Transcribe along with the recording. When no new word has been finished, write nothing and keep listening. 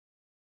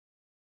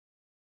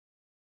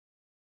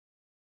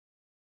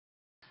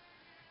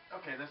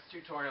Okay, this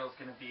tutorial is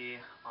going to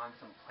be on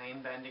some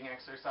plane bending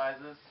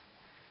exercises,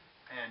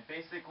 and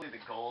basically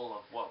the goal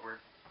of what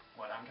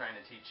I'm trying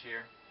to teach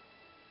here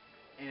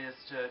is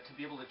to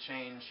be able to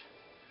change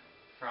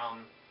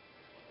from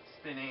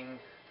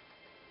spinning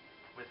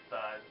with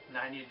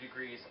 90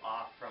 degrees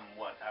off from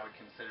what I would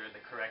consider the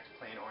correct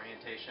plane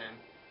orientation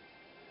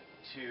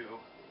to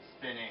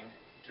spinning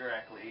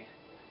directly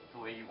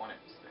the way you want it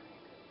spinning,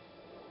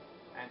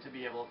 and to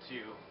be able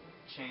to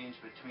change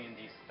between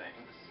these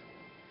things.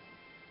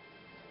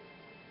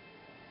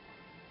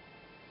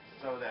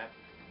 So that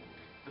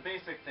the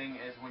basic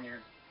thing is when you're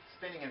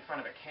spinning in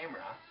front of a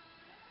camera,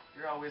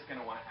 you're always going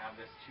to want to have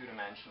this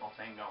two-dimensional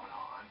thing going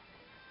on,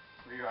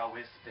 where you're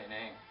always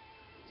spinning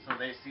so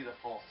they see the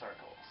full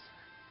circles.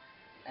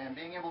 And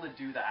being able to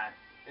do that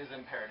is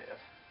imperative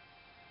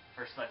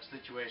for such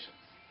situations.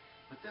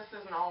 But this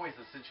isn't always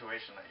the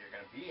situation that you're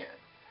going to be in.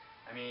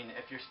 I mean,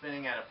 if you're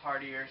spinning at a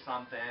party or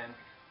something,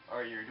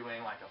 or you're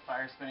doing like a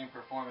fire spinning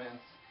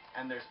performance,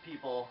 and there's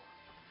people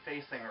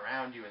facing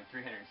around you in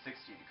 360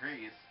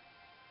 degrees,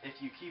 if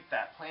you keep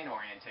that plane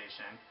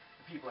orientation,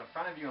 the people in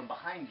front of you and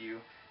behind you,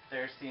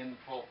 they're seeing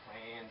the full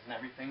planes and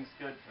everything's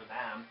good for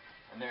them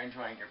and they're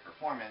enjoying your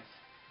performance.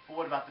 But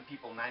what about the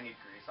people 90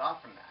 degrees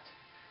off from that?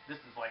 This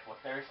is like what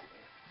they're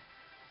seeing.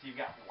 So you've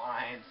got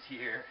lines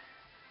here.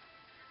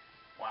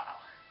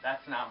 Wow,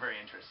 that's not very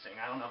interesting.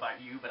 I don't know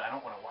about you, but I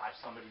don't want to watch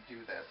somebody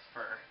do this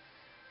for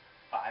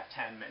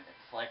 5-10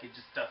 minutes. Like, it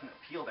just doesn't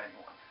appeal to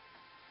anyone.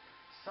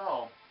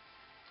 So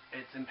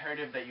it's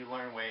imperative that you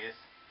learn ways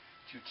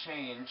to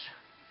change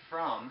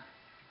from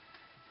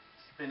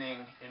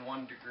spinning in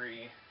 1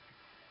 degree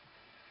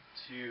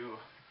to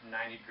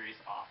 90 degrees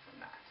off from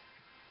that.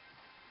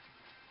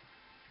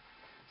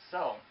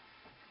 So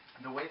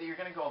the way that you're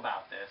going to go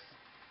about this,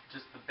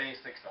 just the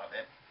basics of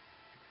it,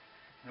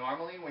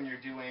 normally when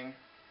you're doing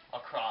a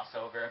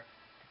crossover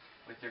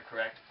with your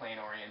correct plane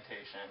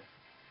orientation,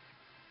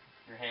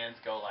 your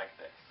hands go like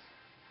this.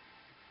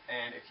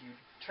 And if you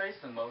trace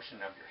the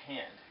motion of your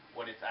hand,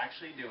 what it's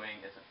actually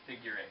doing is a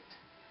figure eight.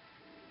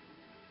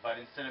 But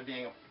instead of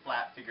being a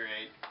flat figure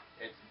eight,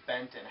 it's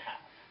bent in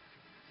half.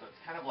 So it's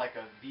kind of like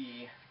a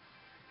V,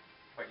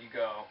 but you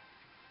go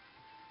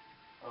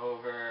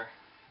over,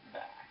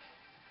 back,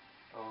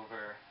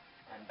 over,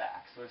 and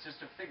back. So it's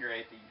just a figure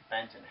eight that you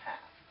bent in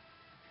half.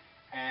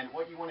 And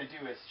what you want to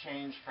do is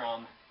change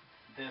from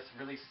this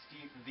really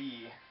steep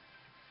V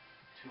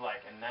to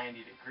like a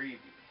 90-degree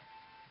V.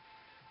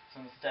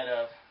 So instead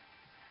of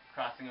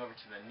crossing over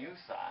to the new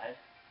side,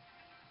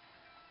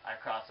 I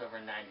cross over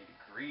 90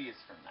 degrees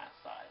from that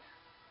side.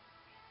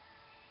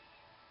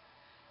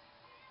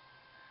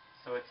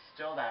 So it's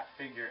still that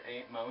figure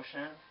eight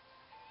motion,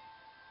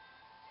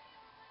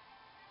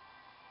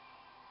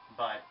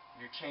 but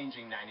you're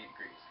changing 90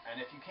 degrees. And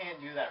if you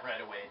can't do that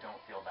right away, don't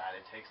feel bad.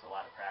 It takes a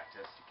lot of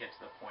practice to get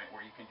to the point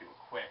where you can do a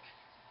quick,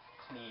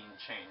 clean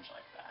change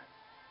like that.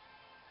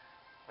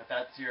 But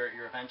that's your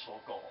eventual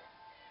goal.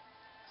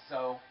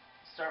 So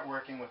start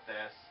working with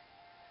this,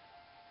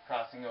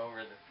 crossing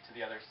over to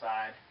the other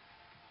side.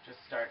 Just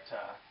start to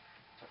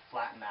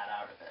flatten that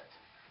out a bit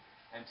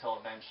until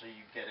eventually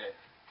you get it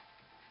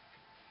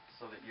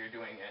so that you're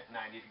doing it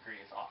 90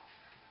 degrees off.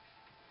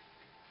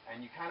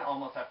 And you kind of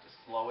almost have to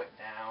slow it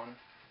down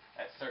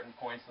at certain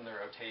points in the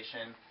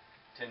rotation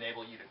to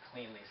enable you to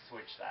cleanly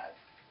switch that.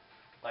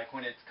 Like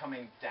when it's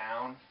coming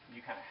down,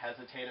 you kind of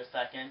hesitate a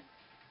second,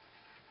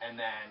 and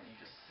then you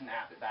just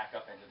snap it back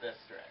up into this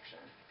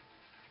direction.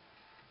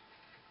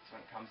 So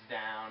when it comes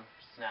down,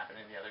 snap it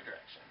in the other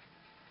direction.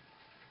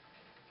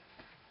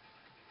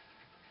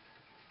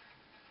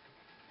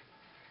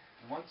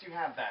 And once you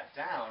have that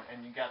down,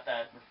 and you got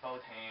that with both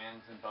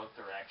hands in both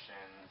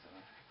directions and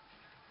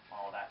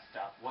all that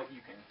stuff, what you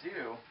can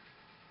do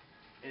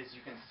is you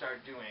can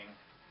start doing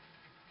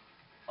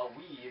a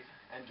weave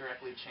and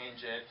directly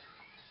change it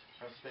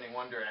from spinning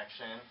one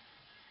direction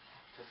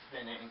to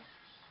spinning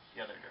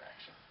the other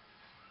direction.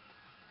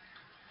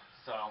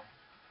 So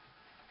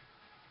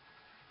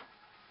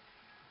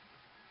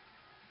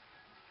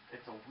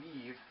it's a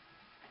weave.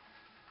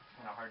 It's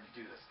kind of hard to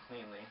do this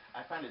cleanly.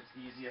 I find it's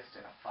easiest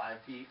in a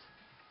 5-beat.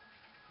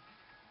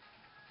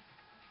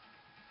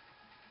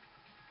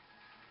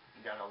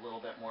 You got a little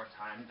bit more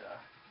time to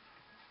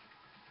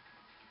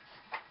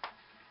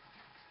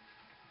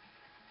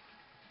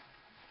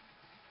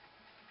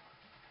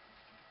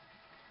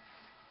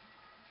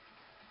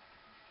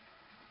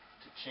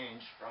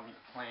change from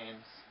your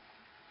planes.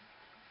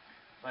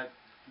 But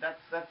that's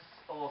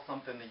a little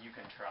something that you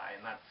can try,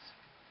 and it's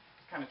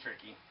kind of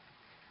tricky.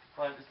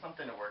 But it's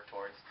something to work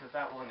towards, because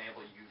that will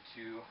enable you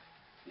to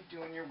be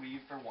doing your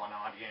weave for one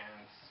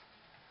audience,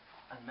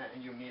 and then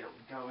you immediately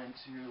go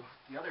into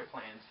the other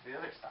planes for the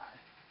other side.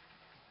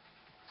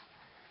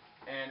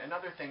 And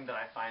another thing that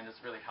I find is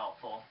really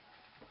helpful,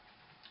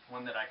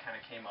 one that I kind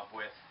of came up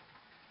with,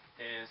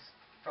 is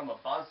from a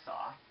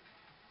buzzsaw.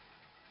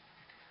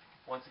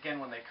 Once again,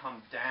 when they come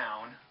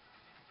down,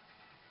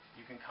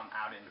 you can come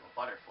out into a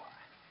butterfly.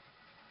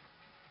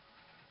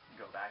 You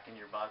go back in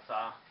your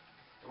buzzsaw,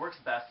 It works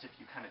best if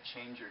you kind of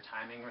change your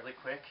timing really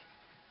quick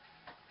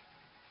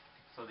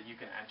so that you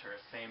can enter a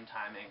same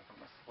timing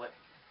from a split,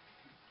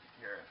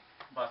 your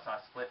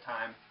buzzsaw split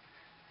time,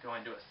 go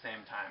into a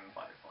same time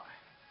butterfly.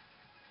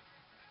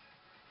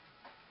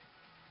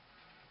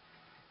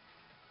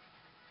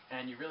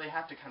 And you really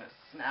have to kind of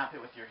snap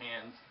it with your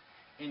hands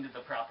into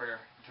the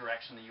proper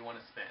direction that you want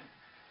to spin.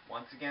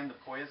 Once again, the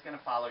poi is going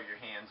to follow your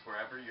hands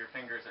wherever your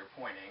fingers are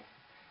pointing.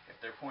 If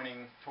they're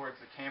pointing towards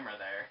the camera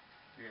there,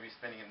 you're going to be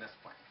spinning in this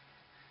plane.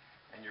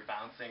 And you're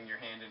bouncing your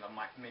hand in a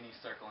mini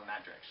circle in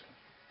that direction.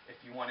 If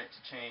you want it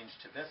to change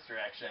to this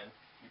direction,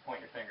 you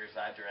point your fingers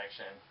that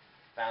direction,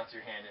 bounce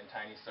your hand in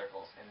tiny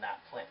circles in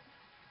that plane.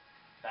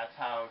 That's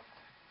how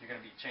you're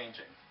going to be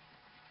changing.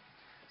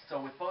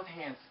 So with both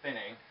hands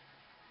spinning,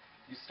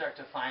 you start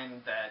to find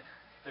that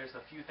there's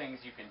a few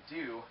things you can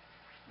do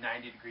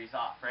 90 degrees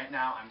off. Right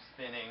now I'm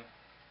spinning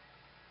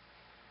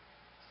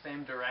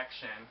same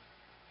direction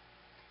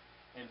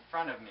in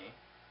front of me,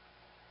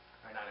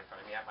 or not in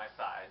front of me, at my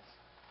sides.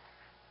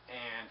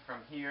 And from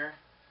here,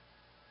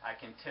 I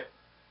can tip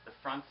the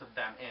fronts of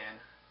them in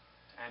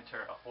to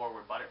enter a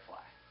forward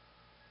butterfly.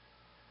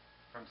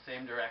 From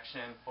same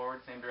direction,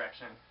 forward same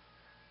direction,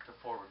 to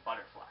forward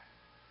butterfly.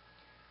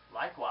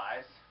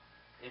 Likewise,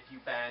 if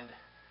you bend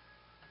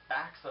the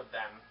backs of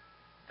them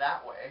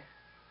that way,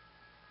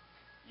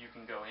 you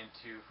can go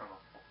into, from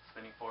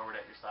spinning forward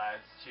at your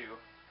sides, to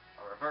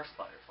a reverse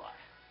butterfly.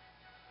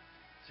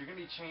 So you're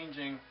going to be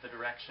changing the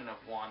direction of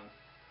one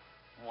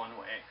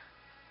way,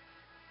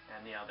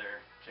 and the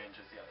other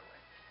changes the other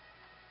way.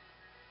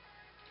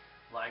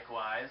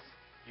 Likewise,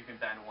 you can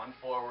bend one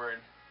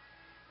forward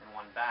and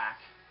one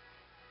back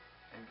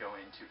and go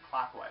into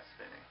clockwise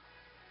spinning.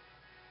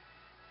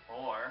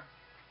 Or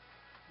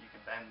you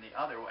can bend the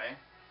other way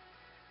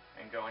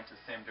and go into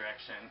the same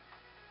direction,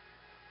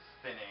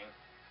 spinning,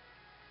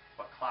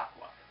 but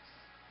clockwise,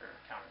 or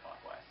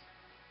counterclockwise.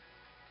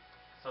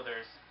 So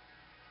there's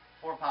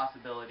 4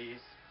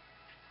 possibilities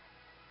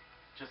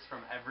just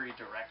from every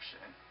direction.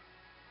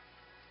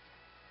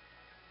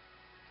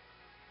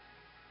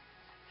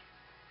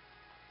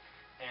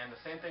 And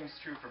the same thing's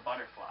true for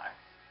butterfly.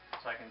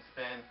 So I can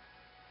spin,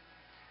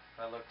 if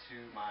I look to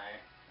my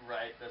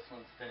right, this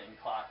one's spinning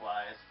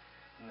clockwise,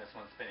 and this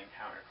one's spinning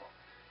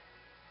counterclockwise.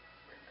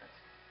 Wait a minute.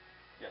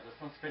 Yeah, this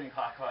one's spinning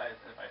clockwise,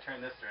 and if I turn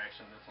this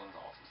direction, this one's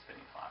also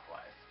spinning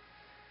clockwise.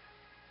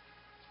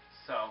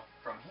 So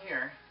from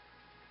here,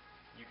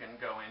 you can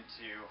go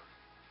into,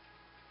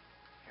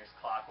 here's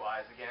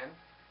clockwise again,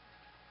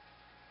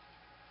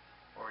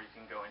 or you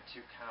can go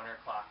into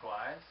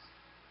counterclockwise.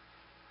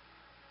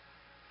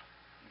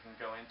 You can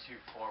go into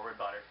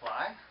forward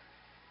butterfly,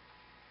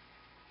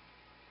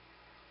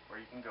 or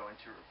you can go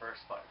into reverse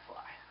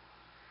butterfly.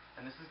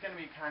 And this is going to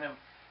be kind of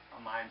a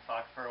mind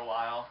fuck for a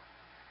while,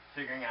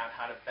 figuring out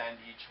how to bend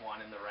each one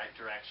in the right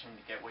direction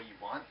to get what you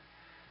want.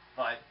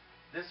 But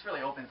this really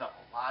opens up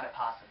a lot of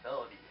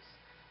possibilities,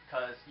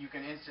 because you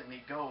can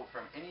instantly go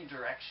from any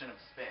direction of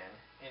spin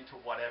into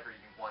whatever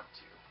you want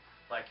to.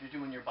 Like you're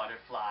doing your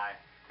butterfly,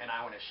 and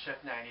I want to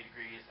shift 90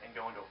 degrees and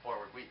go into a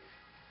forward weave.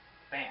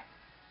 Bam,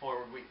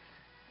 forward weave.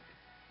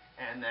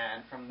 And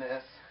then from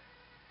this,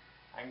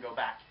 I can go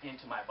back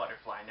into my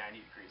butterfly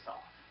 90 degrees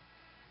off.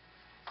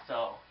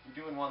 So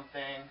you're doing one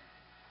thing,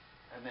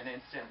 and then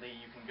instantly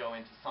you can go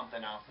into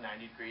something else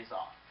 90 degrees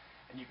off.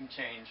 And you can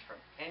change from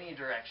any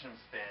direction of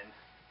spin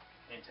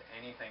into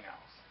anything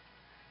else.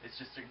 It's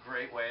just a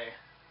great way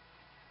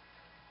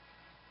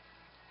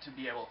to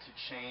be able to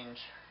change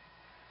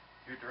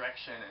your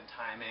direction and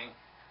timing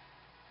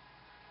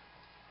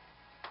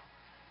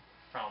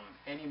from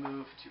any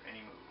move to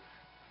any move.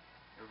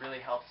 It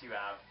really helps you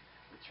out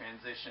with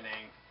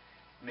transitioning,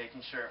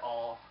 making sure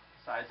all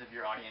sides of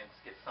your audience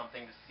get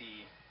something to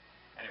see,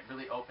 and it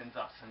really opens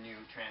up some new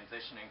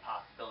transitioning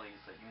possibilities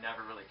that you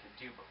never really could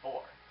do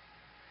before.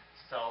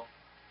 So,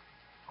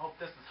 hope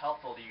this is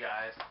helpful to you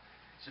guys.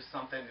 It's just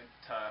something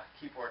to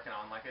keep working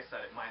on. Like I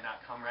said, it might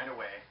not come right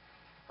away,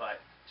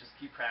 but just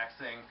keep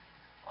practicing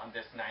on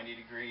this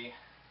 90-degree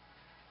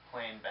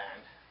plane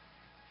bend.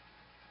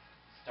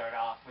 Start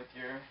off with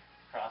your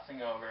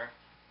crossing over,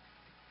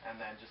 and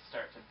then just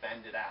start to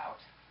bend it out.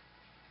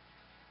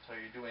 So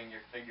you're doing your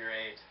figure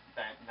 8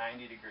 bent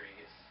 90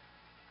 degrees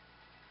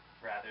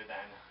rather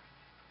than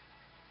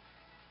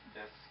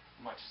this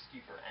much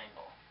steeper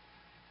angle.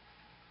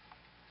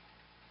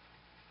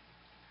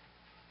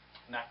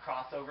 And that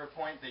crossover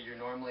point that you're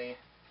normally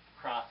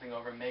crossing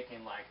over,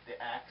 making like the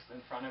X in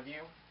front of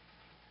you,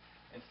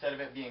 instead of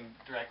it being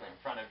directly in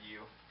front of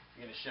you,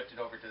 you're going to shift it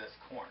over to this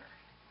corner.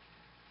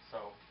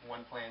 So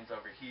one plane's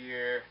over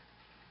here,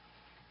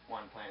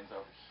 one plane's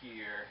over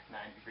here,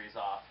 90 degrees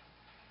off,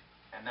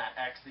 and that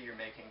X that you're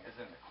making is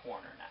in the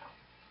corner now.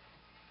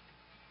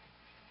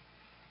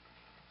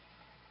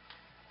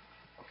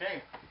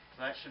 Okay, so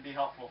that should be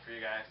helpful for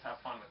you guys. Have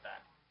fun with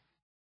that.